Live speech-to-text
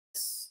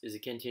is a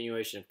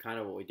continuation of kind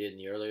of what we did in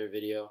the earlier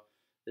video.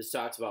 This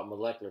talks about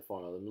molecular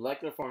formula. The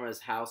molecular formula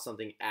is how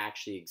something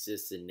actually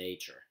exists in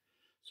nature.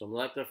 So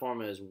molecular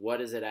formula is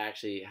what is it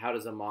actually, how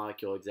does a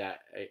molecule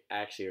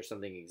actually or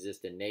something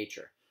exist in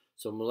nature.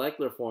 So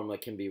molecular formula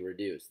can be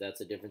reduced. That's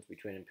the difference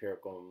between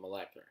empirical and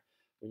molecular.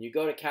 When you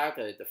go to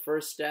calculate, the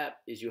first step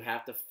is you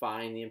have to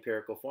find the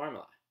empirical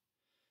formula.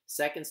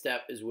 Second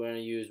step is we're going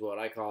to use what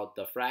I call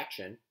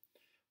diffraction,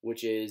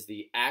 which is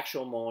the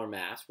actual molar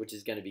mass, which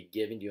is going to be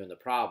given to you in the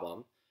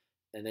problem.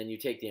 And then you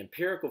take the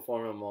empirical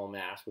formula of molar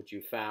mass, which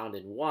you found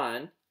in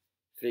 1,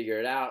 figure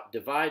it out,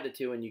 divide the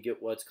two, and you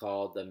get what's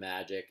called the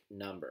magic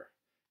number.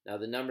 Now,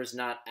 the number is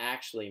not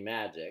actually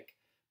magic,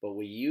 but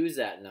we use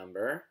that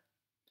number.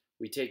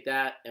 We take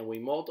that and we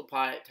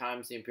multiply it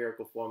times the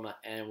empirical formula,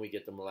 and we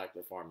get the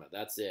molecular formula.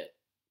 That's it.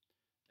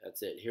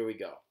 That's it. Here we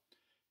go.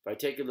 If I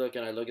take a look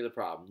and I look at the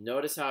problem,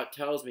 notice how it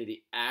tells me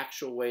the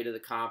actual weight of the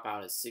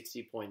compound is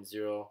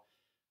 60.05.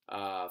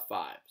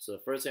 So the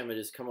first thing I'm going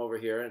to do is come over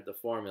here at the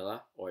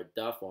formula, or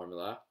the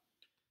formula.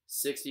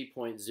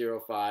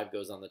 60.05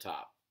 goes on the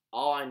top.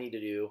 All I need to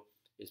do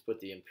is put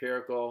the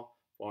empirical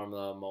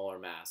formula molar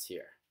mass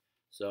here.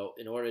 So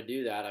in order to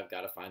do that, I've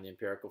got to find the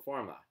empirical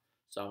formula.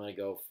 So I'm going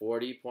to go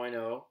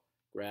 40.0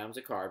 grams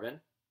of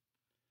carbon.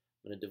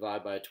 I'm going to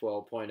divide by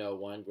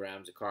 12.01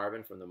 grams of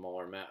carbon from the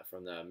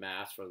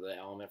mass for the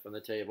element from the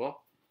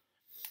table.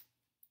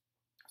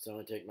 So I'm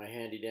going to take my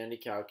handy dandy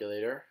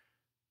calculator,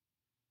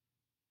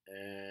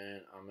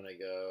 and I'm going to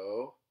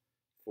go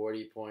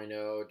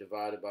 40.0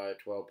 divided by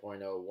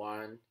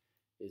 12.01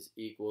 is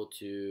equal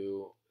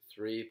to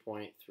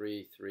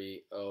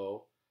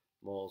 3.330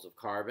 moles of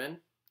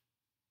carbon.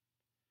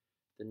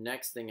 The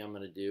next thing I'm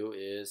going to do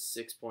is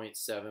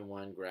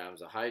 6.71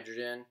 grams of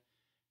hydrogen,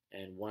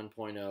 and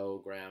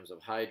 1.0 grams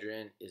of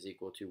hydrogen is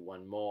equal to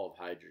 1 mole of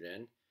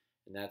hydrogen,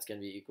 and that's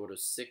going to be equal to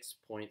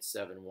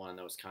 6.71.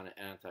 That was kind of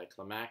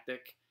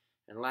anticlimactic.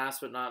 And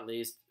last but not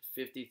least,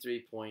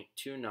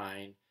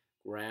 53.29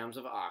 grams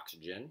of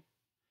oxygen.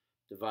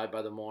 Divide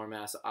by the molar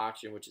mass of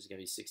oxygen, which is going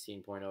to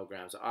be 16.0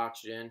 grams of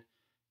oxygen,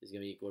 is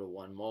going to be equal to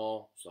 1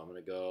 mole. So I'm going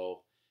to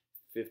go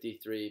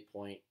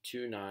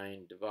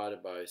 53.29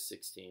 divided by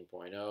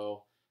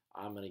 16.0.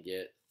 I'm going to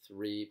get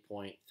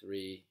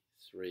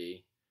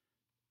 3.330.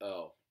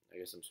 I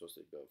guess I'm supposed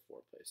to go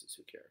 4 places.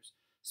 Who cares?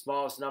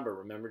 Smallest number.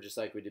 Remember, just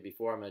like we did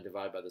before, I'm going to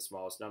divide by the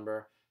smallest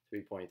number.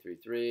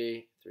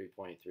 3.33,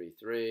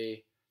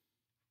 3.33,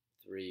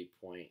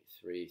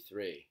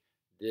 3.33.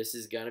 This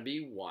is going to be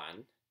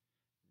 1.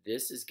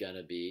 This is going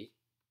to be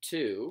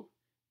 2.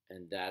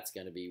 And that's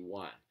going to be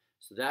 1.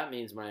 So that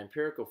means my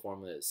empirical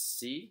formula is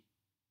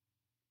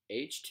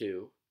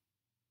CH2O.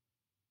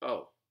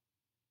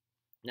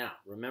 Now,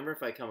 remember,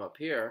 if I come up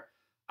here,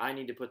 I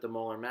need to put the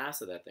molar mass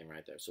of that thing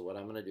right there. So what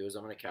I'm going to do is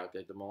I'm going to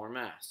calculate the molar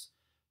mass.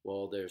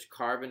 Well, there's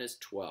carbon is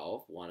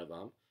 12, one of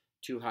them.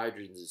 2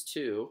 hydrogens is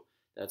 2.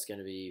 That's going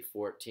to be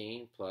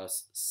 14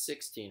 plus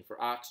 16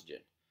 for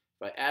oxygen.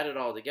 If I add it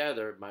all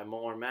together, my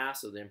molar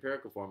mass of the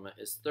empirical formula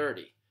is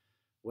 30.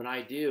 When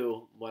I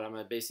do, what I'm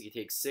going to basically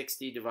take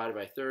 60 divided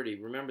by 30.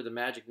 Remember, the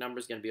magic number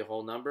is going to be a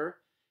whole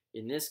number.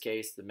 In this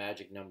case, the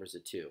magic number is a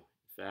 2.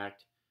 In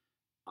fact,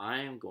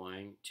 I am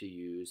going to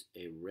use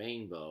a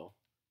rainbow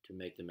to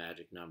make the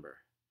magic number.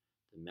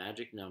 The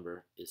magic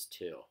number is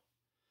 2.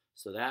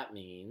 So that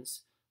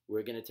means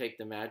we're going to take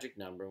the magic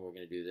number and we're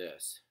going to do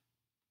this.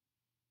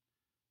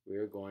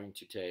 We're going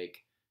to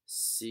take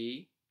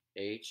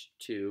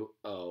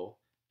CH2O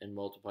and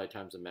multiply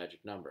times the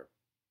magic number.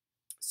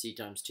 C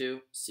times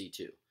 2,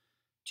 C2.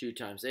 2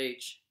 times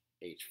H,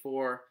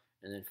 H4,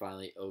 and then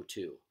finally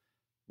O2.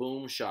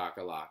 Boom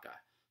shakalaka.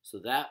 So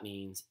that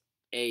means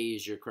A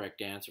is your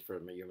correct answer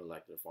for your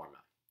molecular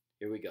formula.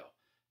 Here we go.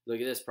 Look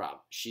at this problem.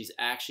 She's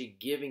actually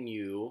giving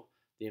you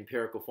the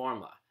empirical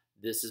formula.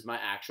 This is my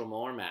actual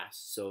molar mass,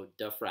 so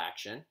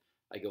diffraction.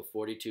 I go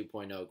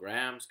 42.0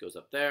 grams, goes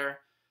up there.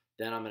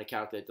 Then I'm going to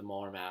calculate the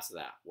molar mass of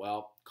that.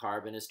 Well,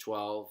 carbon is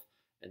 12,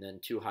 and then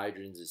 2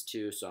 hydrogens is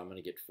 2, so I'm going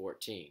to get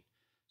 14.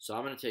 So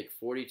I'm going to take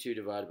 42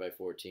 divided by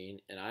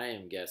 14, and I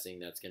am guessing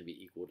that's going to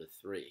be equal to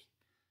 3.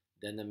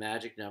 Then the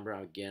magic number,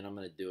 again, I'm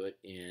going to do it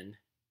in,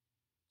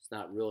 it's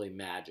not really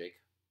magic,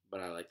 but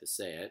I like to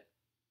say it.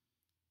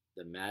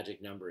 The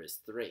magic number is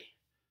 3.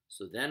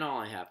 So then all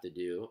I have to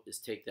do is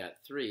take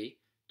that 3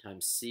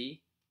 times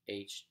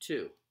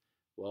CH2.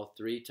 Well,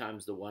 3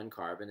 times the 1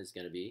 carbon is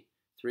going to be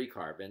 3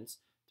 carbons.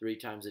 3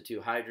 times the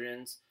 2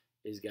 hydrogens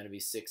is going to be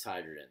 6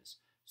 hydrogens.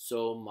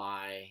 So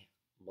my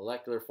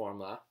molecular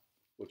formula,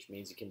 which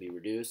means it can be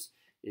reduced,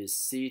 is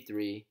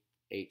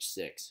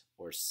C3H6,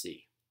 or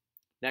C.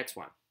 Next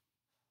one.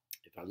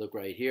 If I look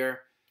right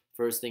here,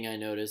 first thing I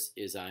notice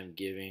is I'm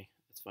giving,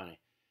 that's funny,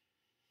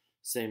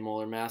 same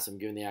molar mass, I'm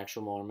giving the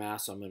actual molar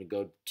mass, so I'm going to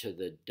go to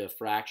the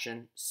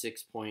diffraction.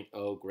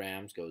 6.0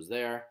 grams goes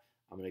there.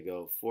 I'm going to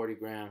go 40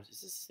 grams. Is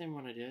this the same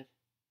one I did?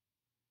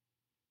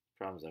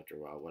 Problems after a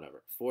while,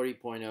 whatever.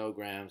 40.0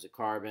 grams of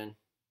carbon.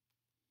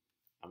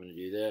 I'm going to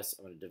do this.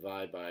 I'm going to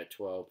divide by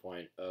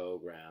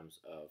 12.0 grams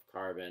of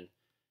carbon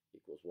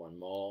equals 1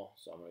 mole.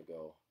 So I'm going to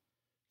go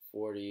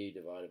 40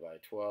 divided by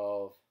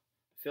 12.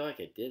 I feel like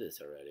I did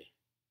this already.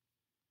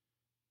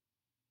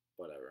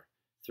 Whatever.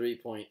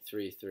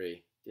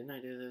 3.33. Didn't I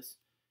do this?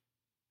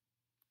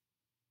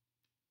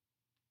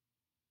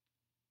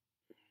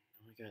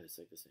 Oh my god, it's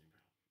like the same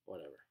problem.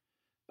 Whatever.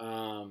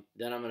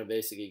 Then I'm going to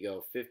basically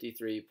go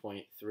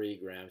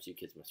 53.3 grams. You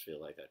kids must feel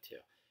like that too.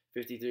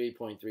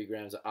 53.3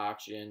 grams of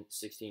oxygen,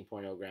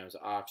 16.0 grams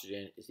of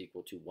oxygen is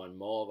equal to 1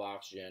 mole of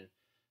oxygen.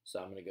 So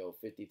I'm going to go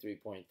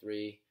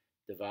 53.3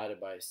 divided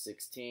by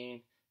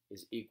 16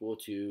 is equal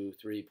to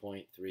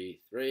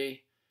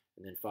 3.33.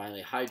 And then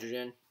finally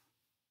hydrogen.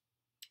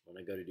 When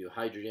I go to do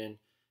hydrogen,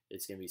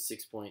 it's going to be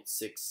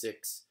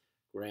 6.66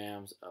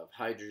 grams of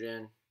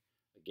hydrogen.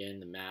 Again,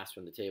 the mass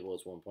from the table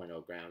is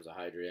 1.0 grams of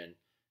hydrogen.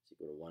 It's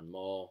equal to 1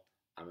 mole.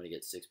 I'm going to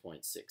get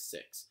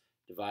 6.66.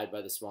 Divide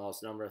by the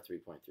smallest number,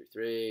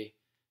 3.33,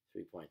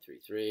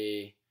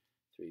 3.33,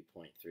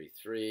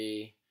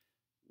 3.33,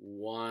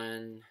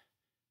 1,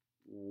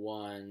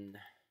 1,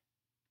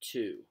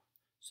 2.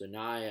 So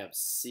now I have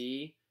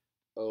CO2H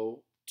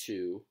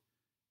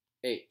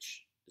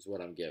is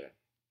what I'm given.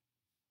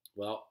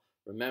 Well,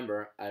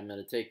 remember, I'm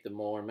going to take the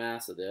molar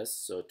mass of this.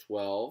 So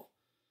 12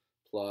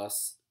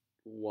 plus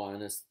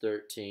 1 is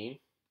 13.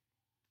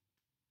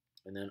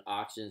 And then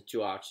oxygen, 2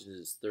 oxygens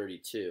is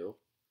 32.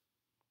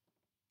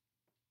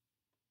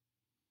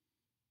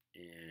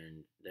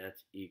 And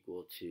that's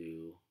equal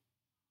to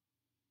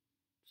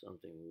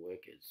something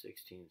wicked.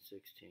 16,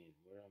 16.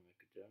 Where did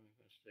I make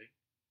a mistake?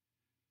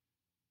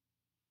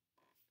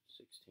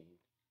 16.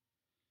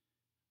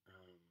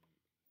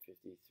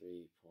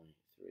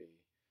 53.3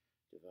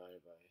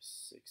 divided by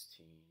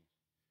 16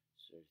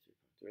 is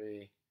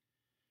 33.3.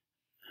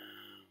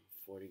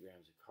 40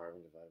 grams of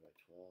carbon divided by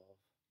 12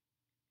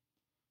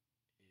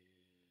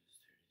 is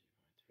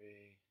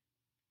 33.3.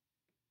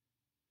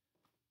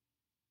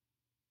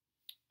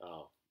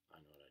 Oh, I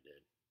know what I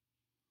did.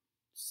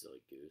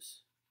 Silly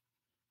goose.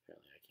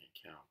 Apparently I can't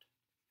count.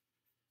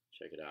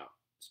 Check it out.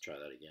 Let's try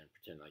that again.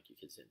 Pretend like you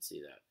kids didn't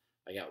see that.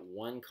 I got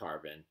 1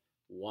 carbon,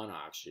 1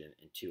 oxygen,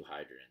 and 2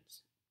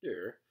 hydrogens.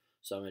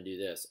 So I'm going to do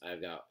this.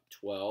 I've got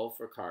 12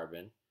 for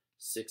carbon,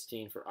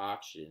 16 for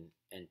oxygen,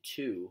 and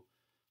 2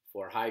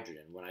 for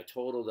hydrogen. When I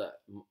total the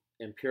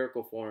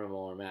empirical formula of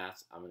molar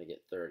mass, I'm going to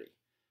get 30.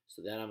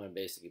 So then I'm going to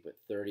basically put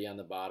 30 on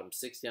the bottom,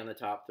 60 on the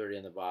top, 30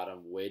 on the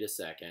bottom. Wait a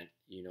second.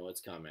 You know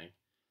what's coming.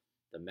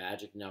 The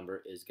magic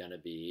number is going to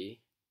be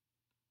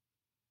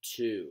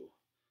 2.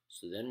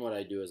 So then what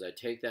I do is I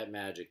take that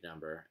magic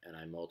number and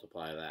I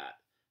multiply that.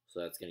 So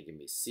that's going to give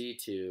me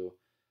C2,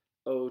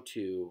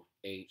 O2,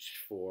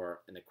 H4,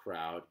 and the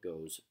crowd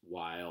goes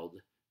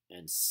wild,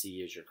 and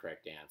C is your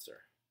correct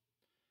answer.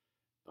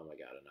 Oh my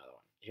god, another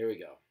one. Here we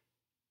go.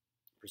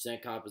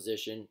 Percent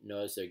composition,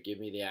 notice they give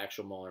me the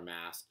actual molar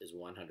mass is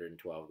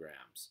 112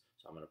 grams.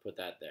 So I'm going to put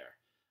that there.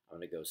 I'm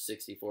going to go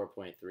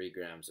 64.3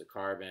 grams of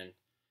carbon.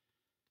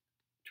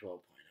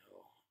 12.0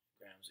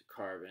 grams of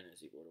carbon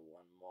is equal to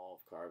 1 mole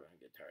of carbon. I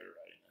get tired of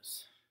writing this.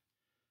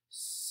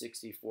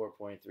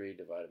 64.3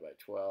 divided by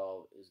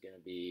 12 is going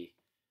to be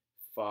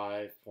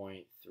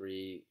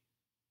 5.358.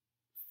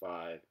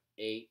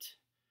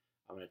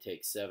 I'm going to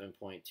take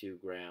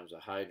 7.2 grams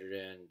of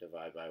hydrogen,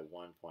 divide by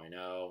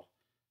 1.0.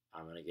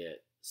 I'm going to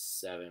get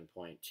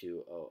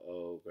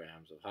 7.200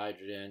 grams of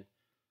hydrogen.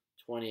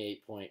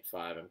 28.5,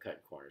 I'm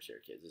cutting corners here,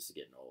 kids. This is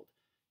getting old.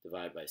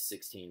 Divide by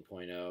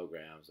 16.0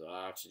 grams of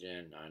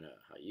oxygen. I know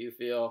how you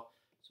feel.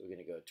 So we're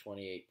going to go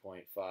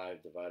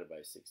 28.5 divided by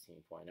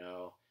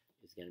 16.0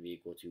 is going to be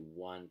equal to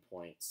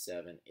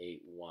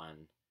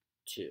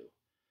 1.7812.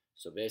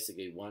 So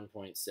basically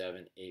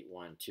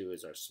 1.7812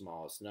 is our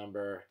smallest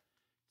number.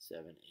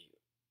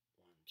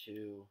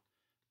 7812,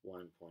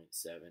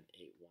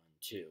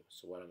 1.7812.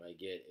 So what I'm going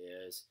to get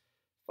is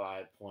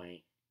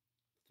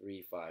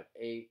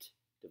 5.358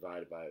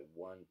 divided by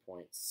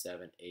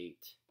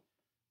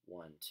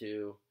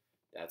 1.7812.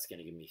 That's going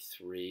to give me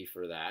 3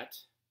 for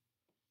that.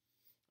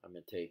 I'm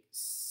going to take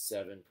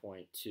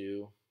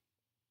 7.2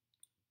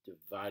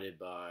 divided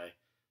by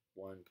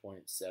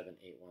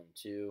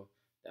 1.7812.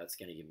 That's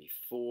going to give me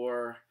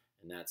 4,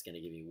 and that's going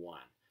to give me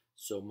 1.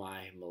 So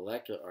my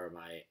molecular or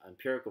my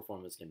empirical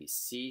formula is going to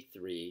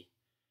be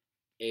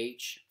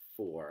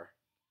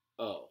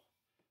C3H4O.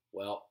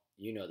 Well,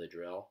 you know the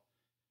drill.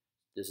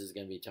 This is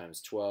going to be times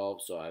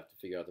 12, so I have to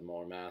figure out the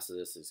molar mass of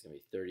this. It's going to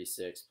be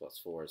 36 plus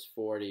 4 is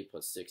 40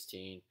 plus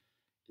 16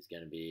 is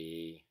going to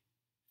be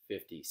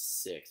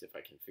 56 if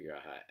I can figure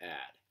out how to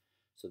add.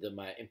 So then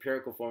my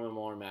empirical formula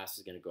molar mass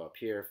is going to go up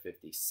here,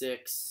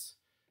 56.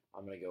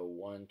 I'm going to go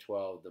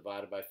 112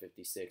 divided by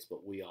 56,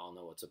 but we all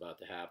know what's about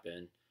to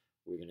happen.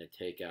 We're going to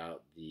take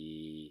out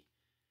the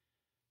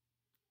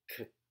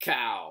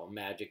cacao.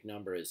 Magic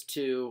number is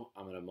 2.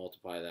 I'm going to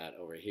multiply that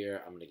over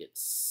here. I'm going to get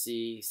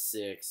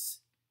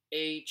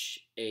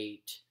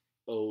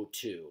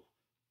C6H8O2.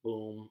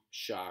 Boom,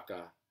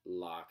 shaka,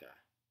 laka.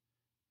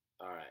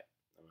 All right,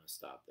 I'm going to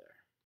stop there.